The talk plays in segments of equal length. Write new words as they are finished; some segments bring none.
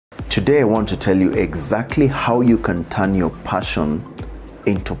Today I want to tell you exactly how you can turn your passion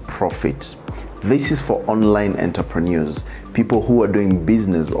into profit. This is for online entrepreneurs, people who are doing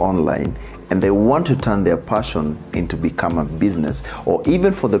business online and they want to turn their passion into become a business, or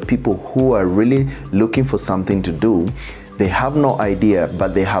even for the people who are really looking for something to do. They have no idea,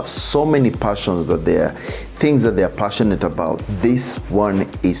 but they have so many passions that they're things that they're passionate about. This one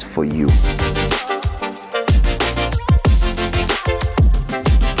is for you.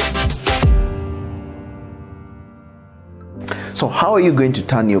 So how are you going to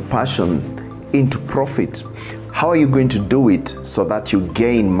turn your passion into profit? How are you going to do it so that you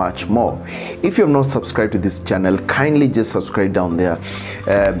gain much more? If you have not subscribed to this channel, kindly just subscribe down there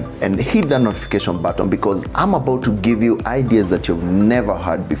and hit that notification button, because I'm about to give you ideas that you've never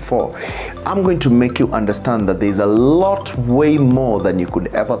heard before. I'm going to make you understand that there's a lot way more than you could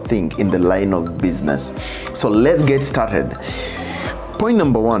ever think in the line of business. So let's get started. Point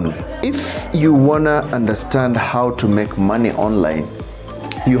number one, if you wanna understand how to make money online,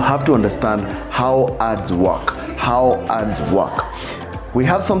 you have to understand how ads work. We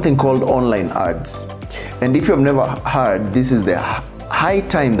have something called online ads, and if you've never heard, this is the high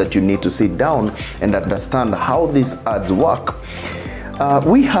time that you need to sit down and understand how these ads work.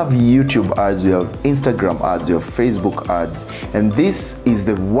 We have YouTube ads, we have Instagram ads, we have Facebook ads, and this is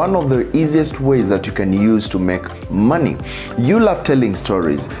one of the easiest ways that you can use to make money. You love telling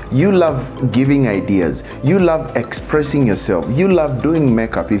stories, you love giving ideas, you love expressing yourself, you love doing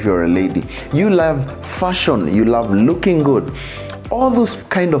makeup if you're a lady, you love fashion, you love looking good. All those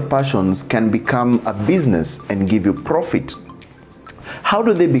kind of passions can become a business and give you profit. How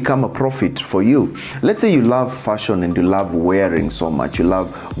do they become a profit for you? Let's say you love fashion and you love wearing so much. You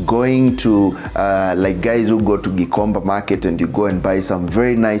love going to, like guys who go to Gikomba market and you go and buy some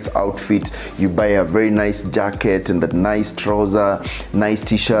very nice outfit. You buy a very nice jacket and a nice trouser, nice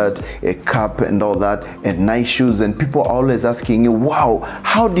t-shirt, a cap and all that, and nice shoes. And people are always asking you, wow,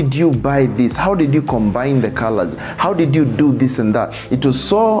 how did you buy this? How did you combine the colors? How did you do this and that? It was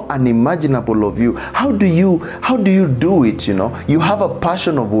so unimaginable of you. How do you do it? You know, you have a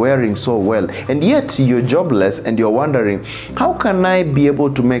passion of wearing so well, and yet you're jobless and you're wondering, how can I be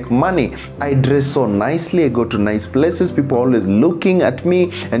able to make money? I dress so nicely, I go to nice places, people are always looking at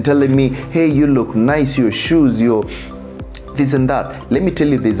me and telling me, hey, you look nice, your shoes, your this and that. Let me tell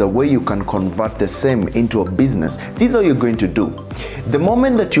you, there's a way you can convert the same into a business. This is how you're going to do. The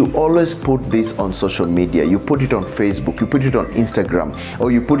moment that you always put this on social media, you put it on Facebook, you put it on Instagram,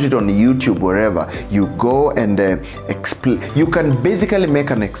 or you put it on YouTube, wherever, you go and explain. You can basically make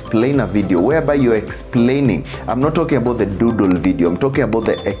an explainer video whereby you're explaining. I'm not talking about the doodle video, I'm talking about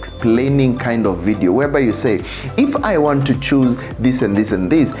the explaining kind of video whereby you say, if I want to choose this and this and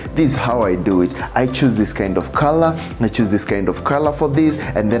this is how I do it. I choose this kind of color, I choose this kind of color for this,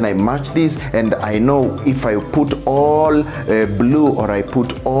 and then I match this, and I know if I put all blue or I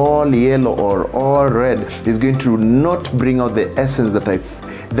put all yellow or all red, it's going to not bring out the essence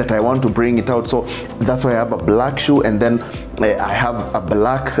that I want to bring it out. So that's why I have a black shoe, and then I have a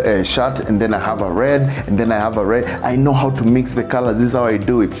black shirt, and then I have a red, and then I have a red. I know how to mix the colors. This is how I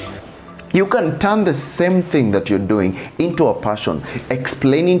do it. You can turn the same thing that you're doing into a passion,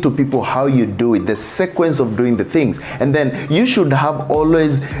 explaining to people how you do it, the sequence of doing the things, and then you should have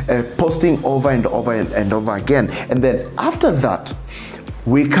always posting over and over and over again. And then after that,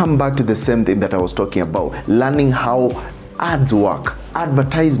 we come back to the same thing that I was talking about, learning how ads work,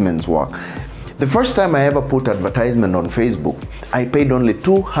 advertisements work. The first time I ever put advertisement on Facebook, I paid only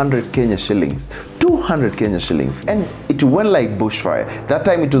 200 Kenya shillings. 200 Kenya shillings, and it went like bushfire. That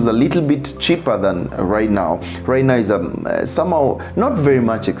time it was a little bit cheaper than right now. Right now is somehow not very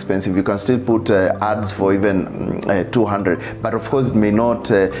much expensive. You can still put ads for even 200, but of course it may not,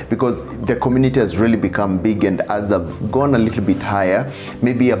 because the community has really become big and ads have gone a little bit higher.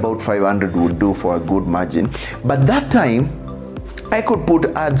 Maybe about 500 would do for a good margin. But that time I could put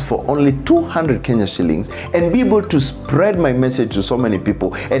ads for only 200 Kenya shillings and be able to spread my message to so many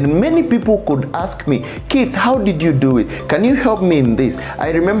people. And many people could ask me, Keith, how did you do it? Can you help me in this?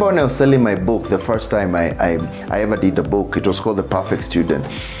 I remember when I was selling my book, the first time I ever did a book, it was called The Perfect Student.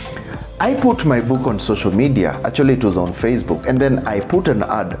 I put my book on social media. Actually, it was on Facebook, and then I put an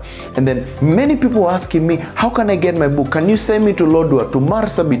ad, and then many people were asking me, how can I get my book? Can you send me to Lodwar, to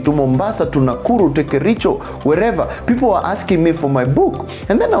Marsabit, to Mombasa, to Nakuru, to Kericho, wherever? People were asking me for my book,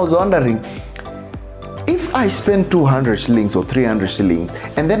 and then I was wondering, if I spend 200 shillings or 300 shillings,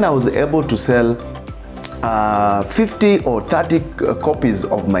 and then I was able to sell 50 or 30 copies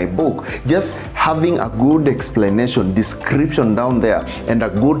of my book, just having a good explanation, description down there, and a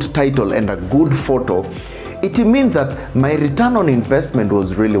good title and a good photo, it means that my return on investment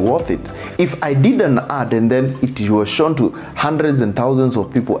was really worth it. If I did an ad and then it was shown to hundreds and thousands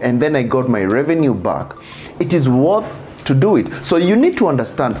of people and then I got my revenue back, it is worth to do it. So you need to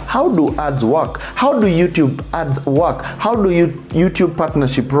understand, how do ads work? How do YouTube ads work? How do YouTube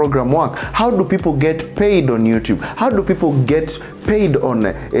partnership program work? How do people get paid on YouTube? How do people get paid on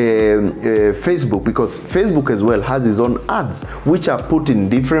Facebook? Because Facebook as well has its own ads which are put in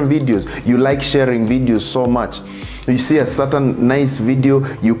different videos. You like sharing videos so much. You see a certain nice video,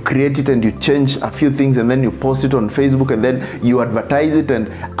 you create it and you change a few things and then you post it on Facebook and then you advertise it, and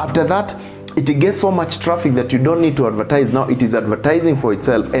after that it gets so much traffic that you don't need to advertise. Now it is advertising for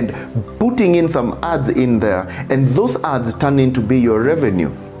itself and putting in some ads in there, and those ads turn into be your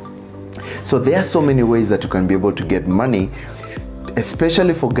revenue. So there are so many ways that you can be able to get money,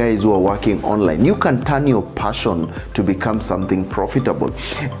 especially for guys who are working online. You can turn your passion to become something profitable.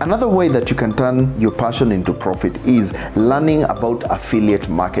 Another way that you can turn your passion into profit is learning about affiliate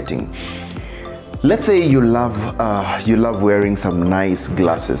marketing. Let's say you love wearing some nice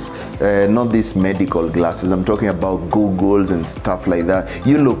glasses, not these medical glasses. I'm talking about googles and stuff like that.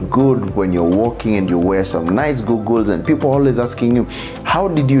 You look good when you're walking and you wear some nice googles, and people always asking you, how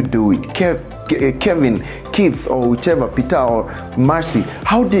did you do it? Kevin, Keith, or 𝗕𝗵𝗄𝗃 or Marcy,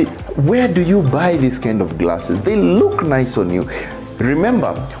 where do you buy this kind of glasses? They look nice on you.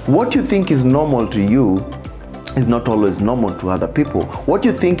 Remember, what you think is normal to you is not always normal to other people. What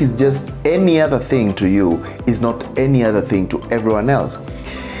you think is just any other thing to you is not any other thing to everyone else.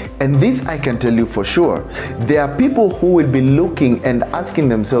 And this I can tell you for sure. There are people who will be looking and asking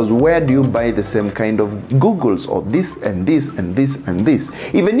themselves, where do you buy the same kind of googles, or this and this and this and this?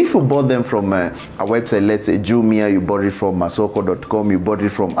 Even if you bought them from a website, let's say Jumia, you bought it from masoko.com, you bought it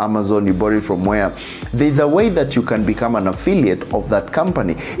from Amazon, you bought it from where, there's a way that you can become an affiliate of that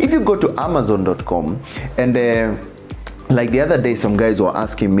company. If you go to amazon.com and like the other day, some guys were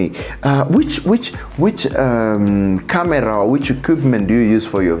asking me, which camera or which equipment do you use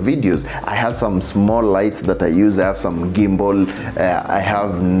for your videos? I have some small lights that I use. I have some gimbal. I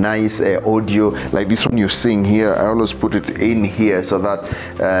have nice audio, like this one you're seeing here. I always put it in here so that,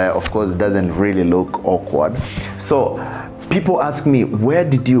 of course, it doesn't really look awkward. So people ask me, where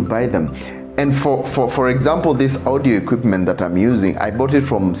did you buy them? And for example, this audio equipment that I'm using, I bought it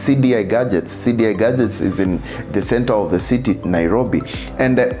from CDI Gadgets. CDI Gadgets is in the center of the city, Nairobi.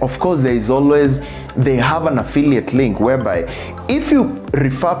 And of course, they have an affiliate link whereby if you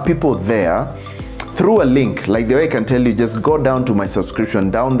refer people there through a link, like the way I can tell you, just go down to my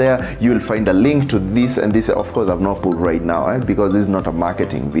subscription. Down there, you'll find a link to this and this. Of course, I've not put right now because this is not a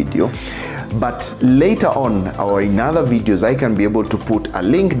marketing video. But later on, or in other videos, I can be able to put a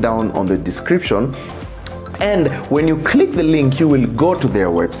link down on the description. And when you click the link, you will go to their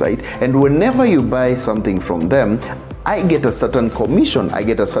website. And whenever you buy something from them, I get a certain commission, I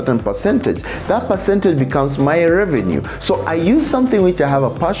get a certain percentage. That percentage becomes my revenue. So I use something which I have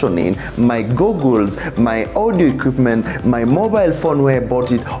a passion in, my goggles, my audio equipment, my mobile phone where I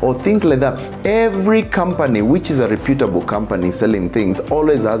bought it, or things like that. Every company which is a reputable company selling things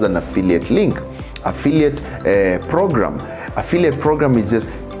always has an affiliate link, affiliate program. Affiliate program is just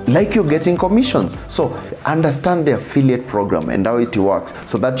like you're getting commissions. So understand the affiliate program and how it works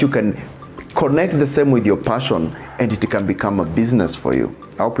so that you can connect the same with your passion and it can become a business for you.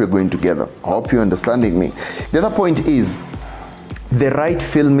 I hope you're going together. I hope you're understanding me. The other point is the right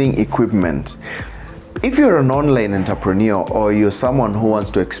filming equipment. If you're an online entrepreneur or you're someone who wants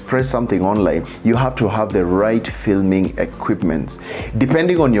to express something online, you have to have the right filming equipment,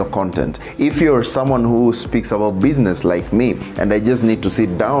 depending on your content. If you're someone who speaks about business like me, and I just need to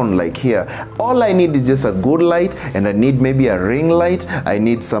sit down like here, all I need is just a good light, and I need maybe a ring light, I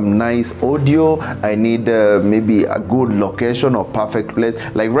need some nice audio, I need maybe a good location or perfect place.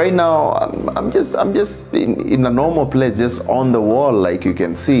 Like right now, I'm just in a normal place, just on the wall, like you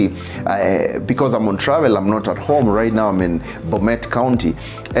can see, because I'm on travel, I'm not at home right now. I'm in Bomet County,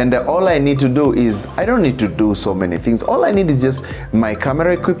 and all I need to do is, I don't need to do so many things. All I need is just my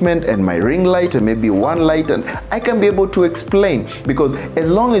camera equipment and my ring light and maybe one light, and I can be able to explain. Because as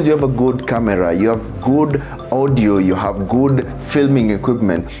long as you have a good camera, you have good audio, you have good filming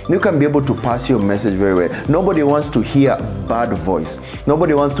equipment, you can be able to pass your message very well. Nobody wants to hear bad voice,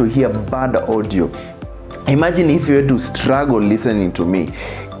 nobody wants to hear bad audio. Imagine if you had to struggle listening to me.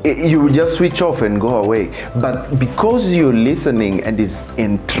 you just switch off and go away. But because you're listening and it's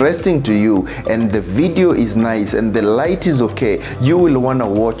interesting to you and the video is nice and the light is okay, you will want to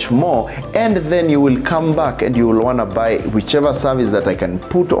watch more, and then you will come back and you will want to buy whichever service that I can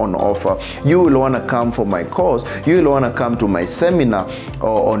put on offer. You will want to come for my course, you will want to come to my seminar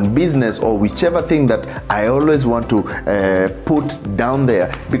or on business or whichever thing that I always want to put down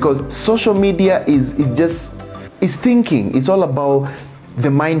there, because social media is thinking. It's all about the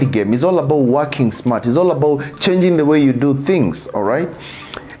mind game. It's all about working smart. It's all about changing the way you do things. All right.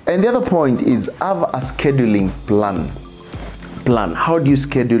 And the other point is have a scheduling plan. How do you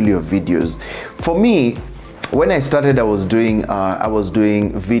schedule your videos? For me, when I started, I was doing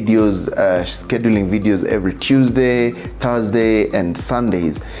videos, scheduling videos every Tuesday, Thursday, and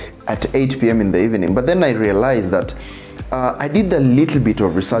Sundays at 8 p.m. in the evening. But then I realized that I did a little bit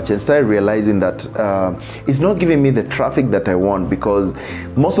of research and started realizing that it's not giving me the traffic that I want, because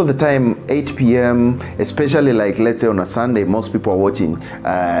most of the time 8 p.m. especially, like let's say on a Sunday, most people are watching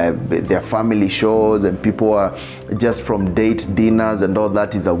their family shows and people are just from date dinners and all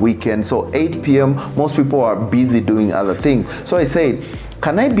that is a weekend. So 8 p.m. most people are busy doing other things. So I said,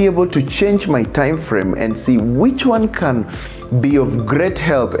 can I be able to change my time frame and see which one can be of great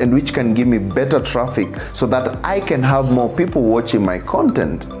help and which can give me better traffic so that I can have more people watching my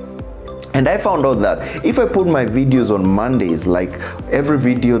content? And I found out that if I put my videos on Mondays, like every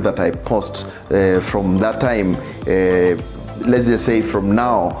video that I post from that time, let's just say from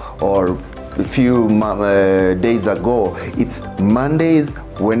now or a few days ago, it's Mondays,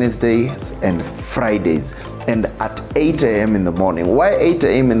 Wednesdays, and Fridays, and at 8 a.m. in the morning. Why 8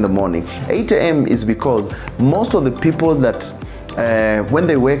 a.m. in the morning? 8 a.m. is because most of the people that when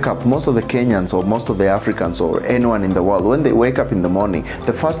they wake up, most of the Kenyans or most of the Africans or anyone in the world, when they wake up in the morning,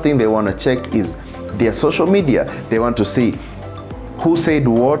 the first thing they want to check is their social media. They want to see who said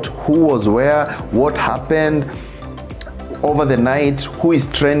what, who was where, what happened over the night, who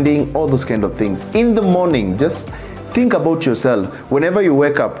is trending, all those kind of things. In the morning, just think about yourself. Whenever you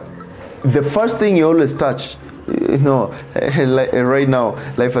wake up, the first thing you always touch, you know, like right now,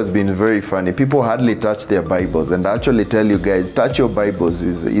 life has been very funny. People hardly touch their Bibles, and I actually tell you guys, touch your Bibles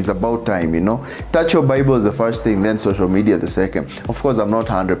is about time, you know. Touch your Bibles the first thing, then social media the second. Of course, I'm not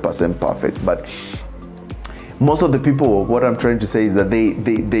 100% perfect, but most of the people, what I'm trying to say is that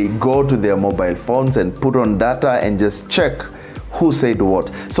they go to their mobile phones and put on data and just check who said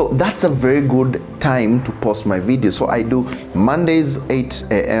what. So that's a very good time to post my video. So I do Mondays 8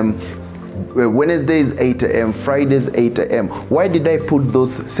 a.m., Wednesdays 8 a.m., Fridays 8 a.m. Why did I put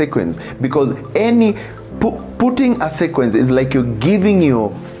those sequence? Because putting a sequence is like you're giving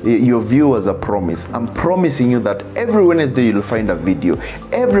your viewers a promise. I'm promising you that every Wednesday you'll find a video,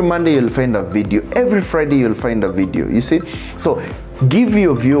 every Monday you'll find a video, every Friday you'll find a video, you see. So give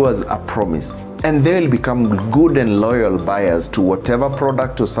your viewers a promise, and they'll become good and loyal buyers to whatever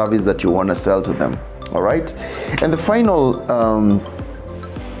product or service that you want to sell to them. All right. And the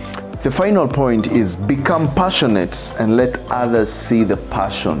final point is become passionate and let others see the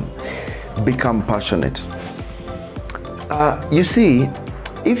passion. Become passionate. You see,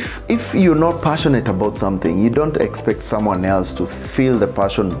 if you're not passionate about something, you don't expect someone else to feel the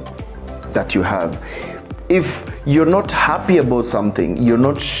passion that you have. If you're not happy about something, you're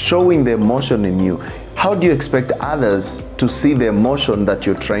not showing the emotion in you, how do you expect others to see the emotion that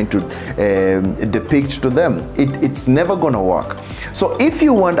you're trying to depict to them? It's never gonna work. So if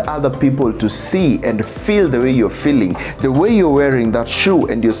you want other people to see and feel the way you're feeling, the way you're wearing that shoe,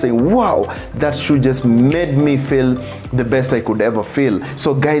 and you're saying, wow, that shoe just made me feel the best I could ever feel.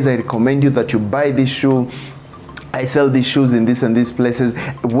 So guys, I recommend you that you buy this shoe. I sell these shoes in this and these places.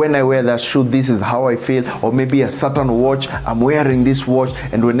 When I wear that shoe, this is how I feel. Or maybe a certain watch, I'm wearing this watch,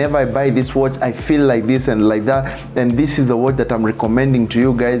 and whenever I buy this watch, I feel like this and like that. And this is the watch that I'm recommending to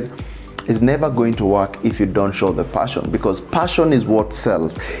you guys. It's never going to work if you don't show the passion, because passion is what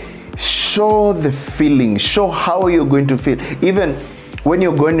sells. Show the feeling, show how you're going to feel. Even when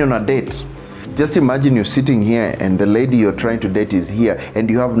you're going on a date, just imagine you're sitting here and the lady you're trying to date is here, and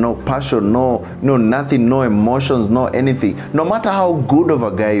you have no passion, no nothing, no emotions, no anything. No matter how good of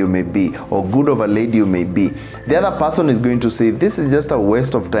a guy you may be or good of a lady you may be, the other person is going to say, this is just a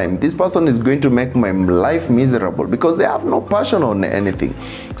waste of time. This person is going to make my life miserable, because they have no passion on anything.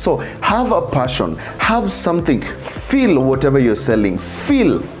 So have a passion, have something, feel whatever you're selling,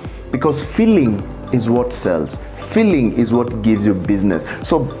 feel, because feeling is what sells. Feeling is what gives you business.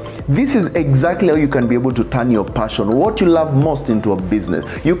 So this is exactly how you can be able to turn your passion, what you love most, into a business.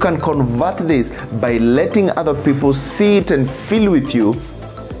 You can convert this by letting other people see it and feel with you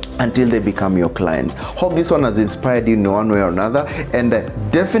until they become your clients. Hope this one has inspired you in one way or another, and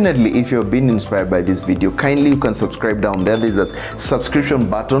definitely if you've been inspired by this video, kindly you can subscribe down there. There's a subscription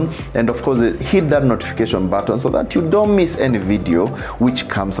button, and of course hit that notification button so that you don't miss any video which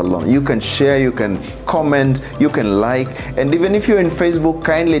comes along. You can share, you can comment, you can like, and even if you're in Facebook,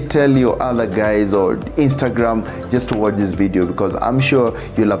 kindly tell your other guys or Instagram just to watch this video, because I'm sure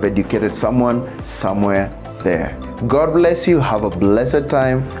you'll have educated someone somewhere there. God bless you. Have a blessed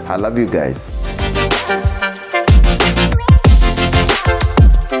time. I love you guys.